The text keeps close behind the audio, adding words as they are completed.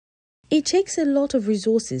It takes a lot of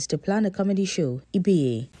resources to plan a comedy show.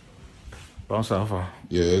 Ebiye. Bounce Alpha.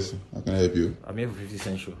 Yes, how can I help you? I'm here for 50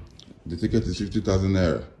 cent show. The ticket is 50,000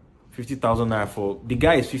 naira. 50,000 naira for the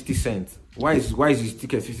guy is 50 cents. Why is his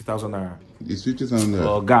ticket 50,000 naira? It's 50,000 naira.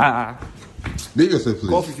 Oh, guy. Leave yourself, please.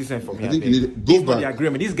 Call 50 cents for me. I think you need to go back. The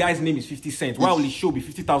agreement. This guy's name is 50 cents. Why will his show be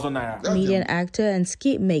 50,000 naira? Comedian, actor, and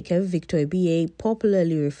skit maker Actor Ebiye,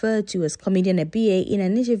 popularly referred to as Comedian Ebiye, in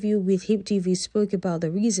an interview with HIPTV, spoke about the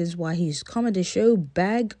reasons why his comedy show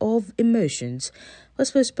Bag of Emotions was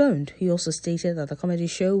postponed. He also stated that the comedy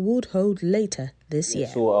show would hold later this year.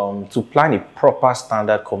 So to plan a proper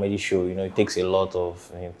standard comedy show, it takes a lot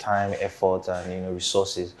of time, effort, and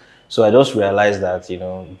resources. So I just realized that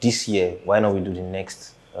this year, why not we do the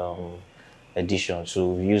next edition?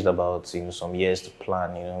 So we used about some years to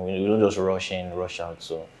plan. We don't just rush in, rush out.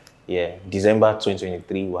 So yeah, December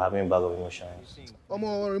 2023, we're having Bag of Emotions.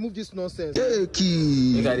 Remove this nonsense. Hey,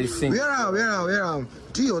 Key. Where am?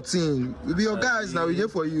 Do your thing. We'll be your guys now. We're here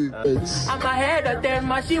for you. I'm ahead of them,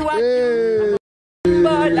 machine work. Hey.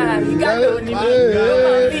 But I got only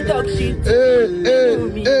me. Talk shit. Hey.